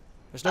bet.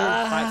 There's no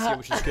heights here,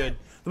 which is good.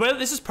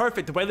 This is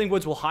perfect. The Wailing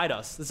Woods will hide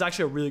us. This is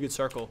actually a really good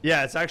circle.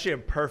 Yeah, it's actually a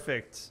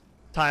perfect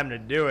time to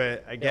do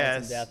it, I Feeling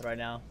guess. some death right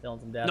now. Feeling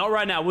some death. Not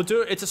right now. We'll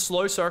do it. It's a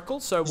slow circle,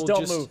 so Just we'll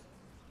don't move.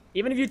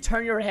 Even if you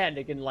turn your head,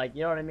 it can like,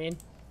 you know what I mean?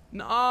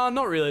 Nah,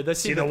 not really. They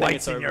See the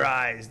whites in your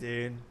eyes,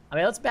 dude. I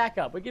mean, let's back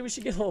up. We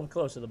should get a little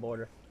closer to the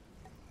border.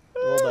 A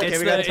little bit. It's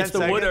we got 10 the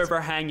wood seconds.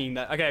 overhanging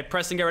that. Okay,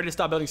 Preston, get ready to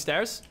start building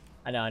stairs.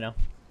 I know.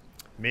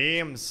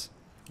 Memes.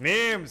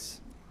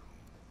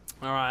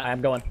 All right.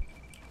 I'm going.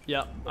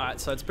 Yep. All right.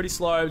 So it's pretty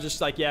slow.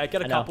 Just like, yeah,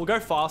 get a I know. couple. Go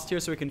fast here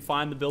so we can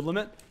find the build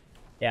limit.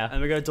 Yeah.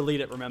 And we're going to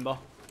delete it, remember?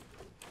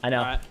 I know.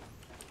 All right.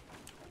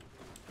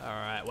 All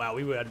right. Wow,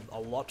 we had a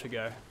lot to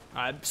go.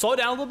 All right. Slow it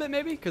down a little bit,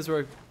 maybe, because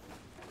we're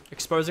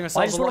exposing I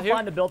ourselves just a lot want to here.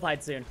 find the build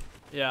height soon.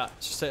 Yeah.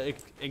 It's just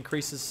it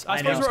increases. I I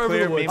suppose know, we're it's over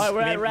clear. the woods. Memes- Oh,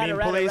 we're at meme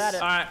it. police. We're at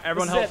it. All right.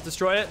 Everyone This is help it.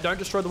 destroy it. Don't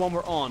destroy the one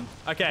we're on.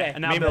 Okay.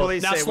 And now Meme build.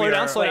 police Now say slow we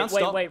down. are- Slow down.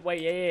 Stop.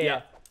 Wait. Yeah.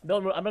 Yeah.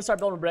 I'm gonna start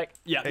building a brick.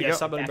 Yeah. you Yeah. go.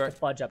 Stop building Back brick. to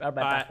fudge up.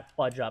 Everybody back Alright. to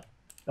fudge up.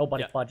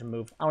 Nobody Yeah. fudge and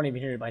move. I don't even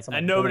hear anybody.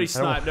 And nobody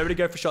snipe. Nobody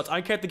go for shots. I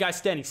don't care if the guy's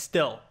standing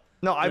still.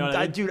 No, You know what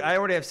I mean? dude, I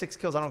already have 6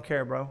 kills. I don't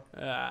care, bro.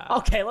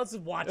 Okay, let's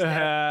just watch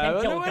that.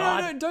 Can't kill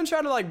God. Don't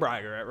try to like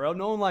brag, right, bro?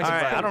 No one likes All to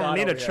right, brag. I don't God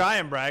need to over here. try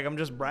and brag. I'm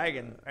just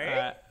bragging. All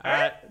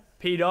right.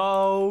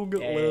 P-Dog,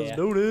 let's yeah.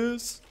 do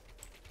this.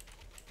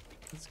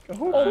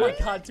 Oh my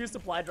God, 2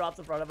 supply drops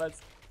in front of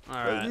us. All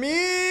right.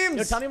 Memes.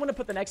 Yo, tell me when to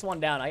put the next one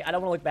down. I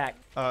don't want to look back.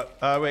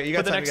 Wait, you got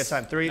Put the time. You got next-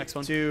 time. 3, next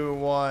one. 2,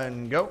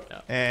 1, go.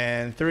 Yeah.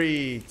 And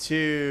 3,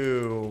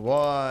 2,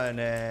 1,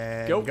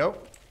 and Go. go.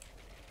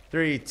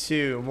 3,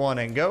 2, 1,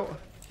 and go.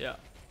 Yeah.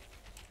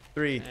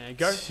 3, And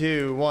go.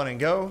 2, 1, and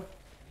go.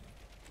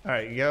 All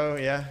right, go.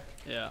 Yeah.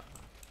 Yeah.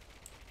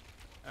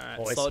 All right.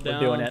 Boys, slow it we're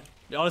down. doing it.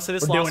 Yeah, honestly,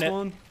 this We're last doing it.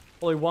 one,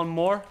 only one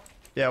more.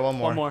 Yeah, one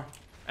more. One more.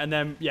 And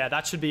then, yeah,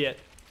 that should be it.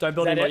 Don't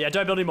build Is any that more. it? Yeah,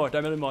 don't build any more.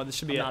 Don't build any more. This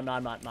should be it. I'm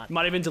not.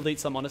 Might even delete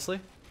some, honestly.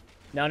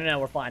 No,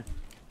 we're fine.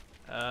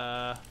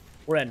 Uh,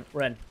 We're in.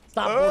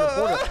 Stop,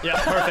 border.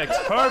 yeah,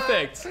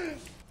 perfect.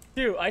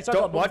 Dude, I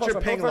started Don't- build watch the your first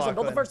one. ping, Build the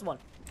Lachlan. first one.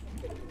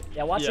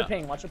 Yeah, watch your Yeah.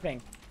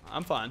 ping.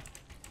 I'm fine.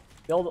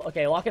 Build.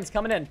 Okay, Lockin's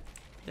coming in.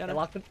 Yeah, Okay, no.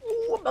 Lockin.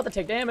 Ooh, I'm about to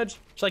take damage.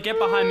 Just like get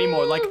behind me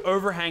more, like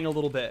overhang a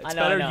little bit. It's I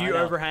know, better I you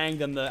know. overhang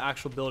than the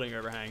actual building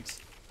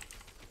overhangs.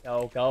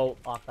 Go,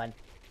 Lachlan.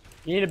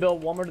 You need to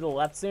build one more to the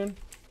left soon,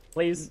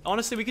 please.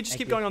 Honestly, we could just Thank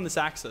keep you. going on this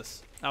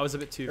axis. That was a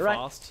bit too You're right.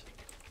 fast.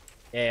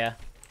 Yeah.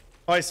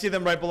 Oh, I see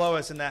them right below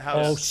us in that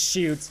house. Oh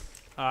shoot.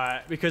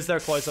 Alright, because they're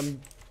close, I'm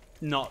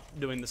not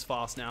doing this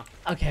fast now.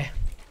 Okay.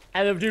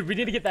 And then, dude, we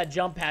need to get that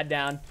jump pad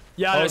down.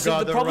 Yeah, Oh, so God,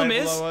 the they're problem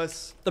right is, below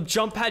us. the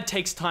jump pad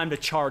takes time to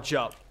charge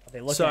up. They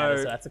look So- at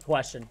us. So that's a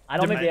question. I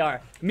don't think might- they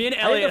are. Me and I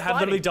think Elliot they're have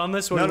literally fighting. done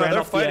this when No, we no, ran they're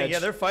off the fighting. edge. Yeah,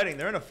 they're fighting.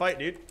 They're in a fight,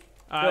 dude.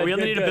 Alright, we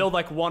only good, need to good. build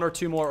like 1 or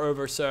 2 more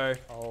over, so...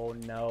 Oh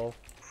no.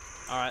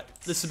 Alright,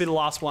 this will be the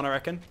last one, I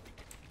reckon.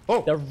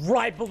 They're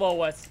right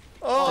below us.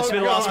 Oh, This will be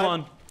the last God.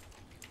 one.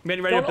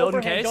 Getting ready to Don't build in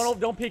overhang. case.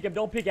 Don't peek him.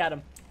 Don't peek at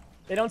him.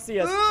 They don't see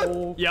us.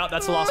 Oh. Yeah,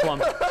 that's the last one.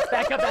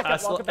 Back up.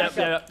 That's Walk back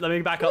yeah, up. Let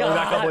me back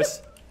up,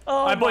 boys. Oh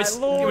Alright, boys,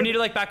 my lord. we need to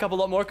like back up a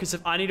lot more because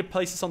if I need to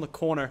place this on the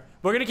corner.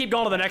 We're gonna keep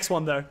going to the next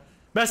one though.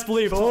 Best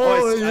believe.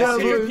 Oh, yeah,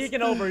 You're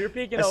peeking over. You're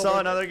peeking I over. saw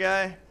another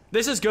guy.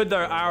 This is good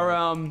though.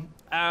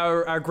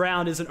 Our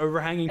ground isn't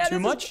overhanging Yeah, too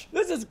much.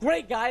 This is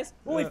great, guys.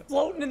 We're only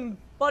floating and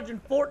fudging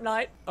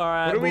Fortnite. All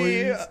right, What do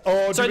we? boys.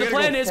 Oh, So dude, the we gotta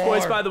plan go is,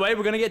 boys, far. by the way,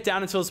 we're gonna get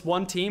down until it's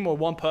one team or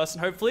one person,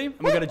 hopefully, and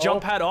we're gonna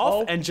jump pad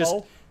off and just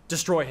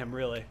destroy him,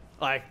 really,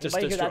 like just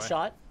Anybody hear destroy.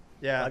 that shot?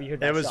 Yeah, Rob, you heard it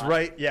that was shot.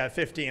 right. Yeah,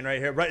 15 right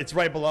here. Right, it's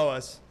right below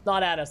us. It's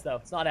not at us though.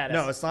 It's not at us.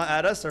 No, it's not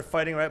at us. They're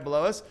fighting right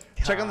below us.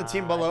 Check on the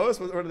team below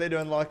us. What are they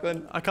doing,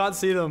 Lachlan? I can't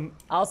see them.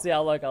 I'll see.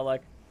 I'll look. I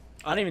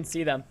don't even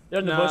see them. They're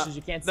in the Nah, bushes.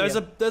 You can't see there's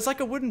them. There's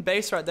like a wooden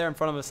base right there in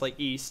front of us, like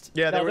east.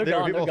 Yeah, No, there were they're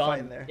gone. people They're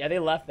fighting gone. there. Yeah, they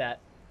left that.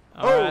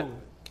 All right.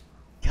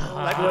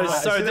 Like, Boys, I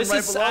see so them this right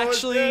is below us,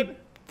 actually dude.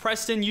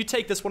 Preston. You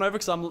take this one over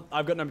because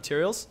I've got no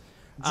materials.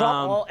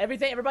 Drop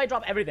everything. Everybody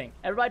drop everything.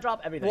 Everybody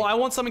drop everything. Well, I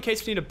want some in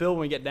case we need to build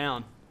when we get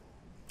down.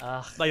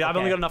 Like I've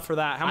only got enough for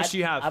that. How much do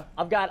you have?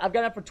 I've got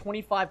enough for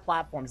 25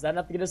 platforms. Is that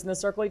enough to get us in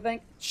this circle? You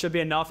think? Should be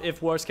enough.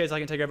 If worst case, I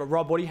can take over.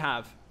 Rob, what do you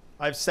have?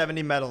 I have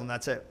 70 metal, and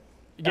that's it.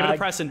 Give it to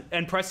Preston.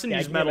 And Preston, yeah,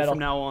 use give me metal metal. from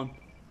now on.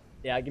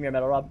 Yeah, give me your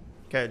metal, Rob.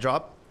 Okay,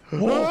 drop. Hey,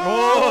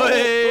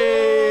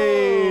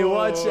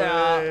 watch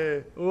out. All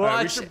right,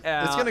 Watch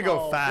out. It's gonna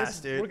go Oh,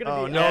 fast, we're dude.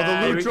 gonna Oh be- no,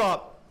 Yeah, the loot we-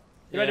 drop.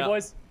 You ready, Yeah.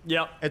 boys?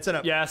 Yep. It's in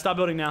a. Yeah, stop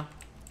building now.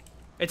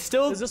 It's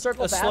still Is this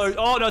circle a fast? slow.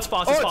 Oh no, it's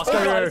fast. Oh, It's it's fast.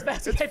 fast. Go, go, go. It's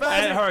fast. It's Okay, fast.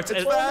 And it hurts.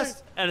 It's It-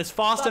 fast. And it's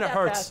fast and it Not that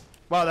hurts. fast.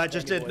 Wow, that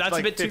just did That's a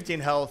like bit too- 15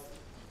 health.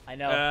 I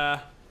know.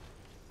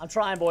 I'm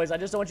trying, boys. I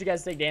just don't want you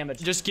guys to take damage.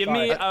 Just give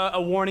Sorry. me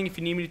a warning if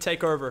you need me to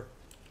take over.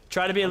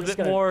 Try to be a little just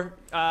bit gonna- more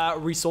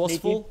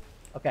resourceful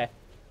Okay.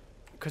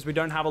 because we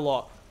don't have a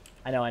lot.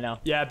 I know.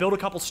 Yeah, build a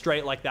couple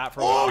straight like that for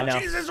a Oh while. know.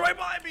 Jesus, right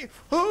behind me.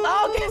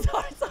 Oh, okay,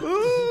 sorry.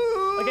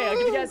 Okay, I'll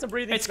give you guys some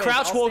breathing It's space.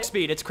 crouch I'll walk stay-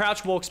 speed. It's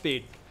crouch walk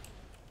speed.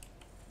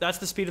 That's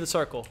the speed of the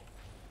circle.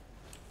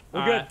 We're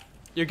All good. right.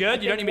 You're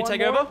good? You don't need me to One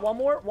take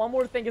more, over? One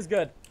more thing is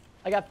good.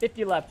 I got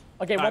 50 left.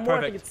 Okay, All one right, more. I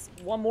perfect. think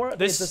it's one more. I think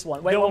This- it's this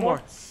one. Wait, do one one more.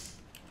 more.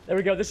 There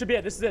we go. This should be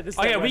it. This is it. This is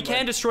Oh it. yeah, Run, we run.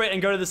 can destroy it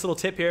and go to this little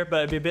tip here, but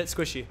it'd be a bit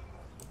squishy.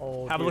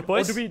 Oh, Have a dude. look,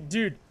 boys. Or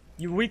dude,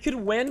 we could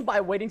win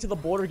by waiting till the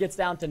border gets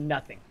down to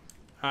nothing.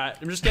 All right,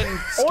 I'm just getting Or,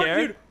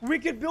 scared. dude, we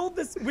could build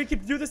this. We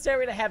could do this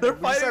area to heaven. They're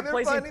We just start fighting, they're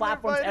placing fighting, they're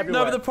platforms fighting.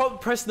 everywhere. No, but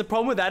the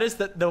problem with that is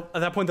that at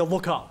that point they'll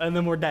look up and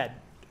then we're dead.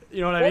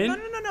 You know what I Well,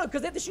 mean? no,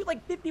 because they have to shoot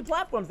like 50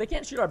 platforms. They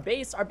can't shoot our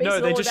base. Our base No,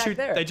 is they all the way just back shoot.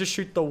 there. They just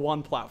shoot the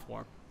one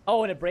platform.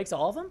 Oh, and it breaks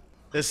all of them?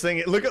 This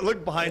thing,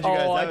 look behind you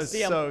guys. Oh, I That was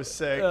see 'em. so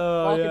sick.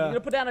 Oh Falcon, yeah. you gonna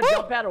put down a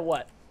jump pad or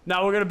what?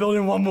 Now we're gonna build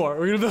in one more.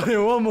 We're gonna build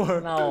in one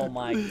more. Oh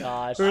my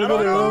gosh. We're gonna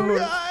build in one more.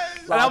 guys.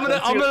 And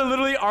I'm gonna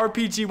literally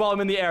RPG while I'm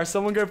in the air.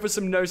 Someone go for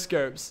some no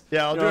scopes.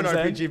 Yeah, I'll You do know an what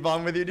I'm RPG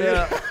bomb with you, dude.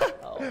 Yeah.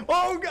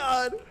 Oh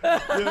god.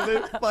 Dude,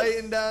 they're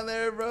fighting down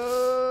there,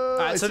 bro. All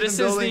right, so this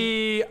is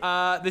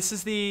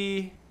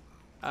the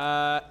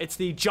it's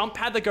the jump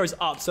pad that goes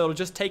up, so it'll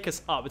just take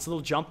us up. It's a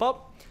little jump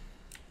up.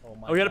 Oh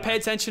my We gotta God. pay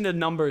attention to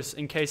numbers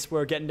in case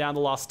we're getting down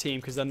the last team,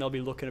 because then they'll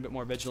be looking a bit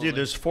more vigilantly. Dude,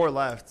 there's 4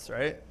 left,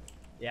 right?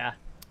 Yeah.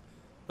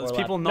 There's Four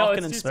people left.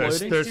 knocking No, and it's two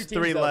exploding. teams. There's Two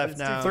 3 teams, though. left It's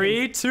two now.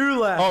 3, 2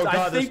 left. Oh, God,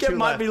 I think there's it 2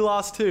 might left. be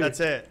last 2. That's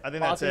it. I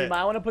think that's Falcon, you it.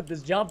 might want to put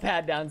this jump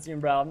pad down soon,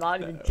 bro. I'm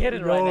not even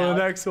kidding Go right on now. the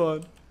next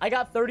one. I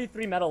got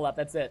 33 metal left.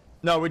 That's it.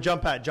 No, we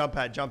jump pad.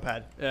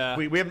 Yeah.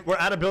 We're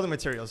out of building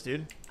materials,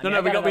 dude. No, I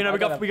we got enough.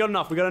 enough.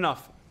 We got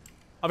enough.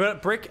 I've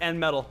got brick and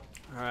metal.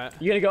 All right.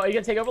 You gonna go? Are you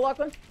gonna take over,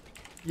 Lachlan?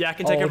 Yeah, I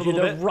can take over a dude,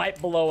 little they're bit. right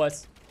below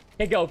us.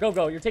 Okay,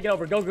 go. You're taking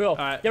over. Go. All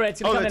right. Get ready.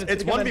 It's gonna Oh, come in.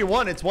 it's gonna come in.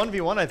 1v1. It's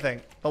 1v1, I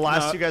think. The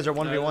last No, 2 guys are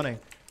 1v1ing.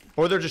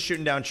 Or they're just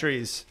shooting down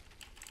trees.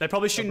 They're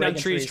probably shooting down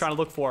breaking trees trees. trying to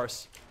look for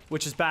us,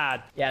 which is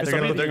bad. Yeah, They're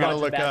gonna- they're gonna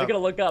look They're up. gonna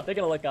look up. They're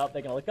gonna look up.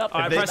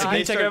 All right, If they, Preston, if can they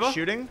you take start over?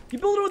 shooting, You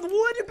build it with wood.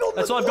 You build it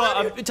That's with what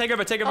I've wood. got. Take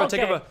over. Take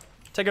Okay. over.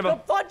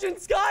 The fudging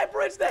sky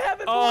bridge to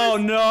heaven, Oh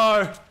boys.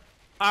 no.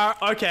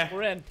 Okay.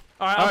 We're in.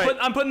 All right, All right.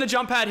 I'm putting the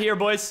jump pad here,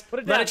 boys. Put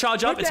it Let down. it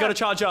charge Put up. it It's down. gotta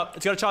charge up.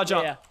 It's gotta charge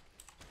up. Yeah.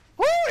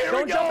 woo, here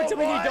Don't we jump go, until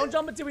we need. boys. Don't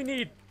jump until we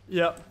need.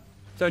 Yep.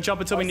 Don't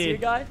jump until we See a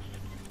need. guy?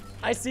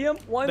 I see him.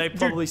 One. They dude,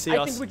 probably see I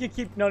us. think we could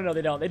keep. No,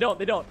 they don't. They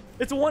don't.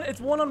 It's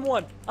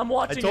one-on-one. I'm I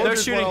watching told it. you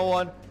it's shooting.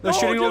 101. They're No,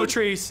 shooting all the dude.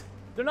 trees.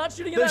 They're not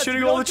shooting at They're us.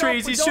 shooting We all don't the jump.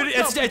 trees. We He's don't shooting.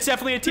 jump. It's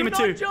definitely a team Do of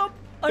not 2. jump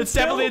It's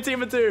until definitely a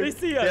team of 2. They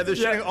see us. Yeah, they're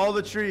shooting Yeah. all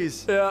the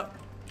trees. Yeah.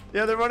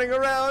 Yeah, they're running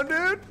around,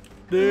 dude.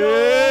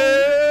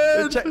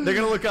 Dude. They're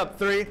gonna look up.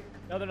 3.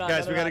 No, they're not.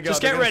 Guys, no, we they're gotta not. go.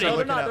 Just They're get gonna ready. start No, they're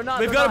looking not. up. They're not.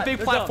 We've they're got a not. big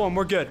They're platform. dumb.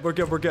 We're good.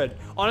 We're good.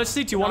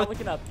 Honestly, do you They're want not to?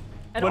 looking up.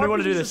 And When do you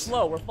wanna RPGs do are this?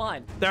 slow. We're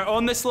fine. They're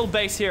on this little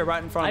base here,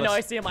 right in front I of know. us.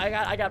 I see them.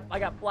 I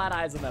got flat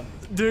eyes on them.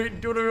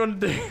 Dude, what do we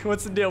want to do?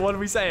 What's the deal? What are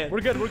we saying?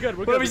 We're good. We're good.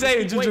 We're What good. are we Just saying,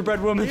 keep waiting.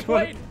 gingerbread woman? Keep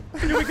waiting.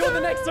 Dude, we go in the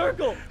next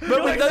circle.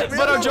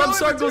 But our jump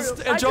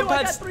circles, I jump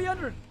got pads,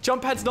 300.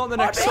 jump pads not in the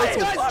next RPG,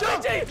 circle.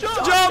 RPG,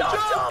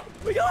 Jump.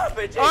 We got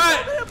RPG. All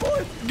right. Come here,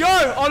 boys.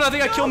 Go! Oh no, I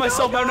think I killed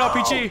myself by an go.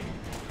 RPG.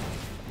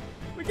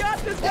 We got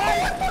this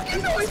guy.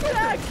 He's going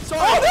back. Oh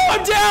no,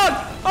 I'm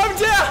down! I'm I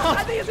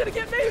down! think he's gonna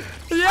get me.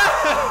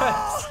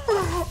 Yes!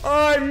 Oh,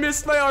 I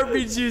missed my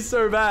RPG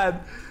so bad.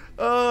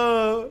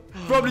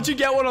 Rob, did you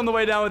get one on the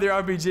way down with your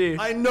RPG?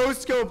 I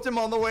no-scoped him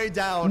on the way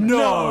down.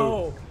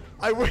 No.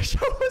 I wish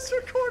I was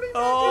recording that.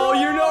 Oh,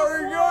 you're not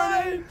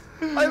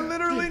recording. I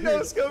literally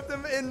no-scoped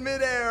him in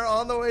midair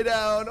on the way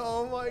down.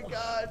 Oh my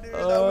god, dude.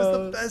 That was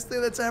the best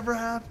thing that's ever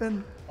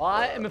happened.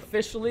 I am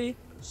officially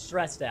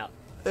stressed out.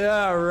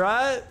 Yeah,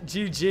 right?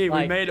 GG, we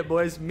Like- made it,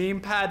 boys.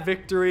 Meme pad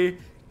victory.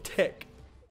 Tick.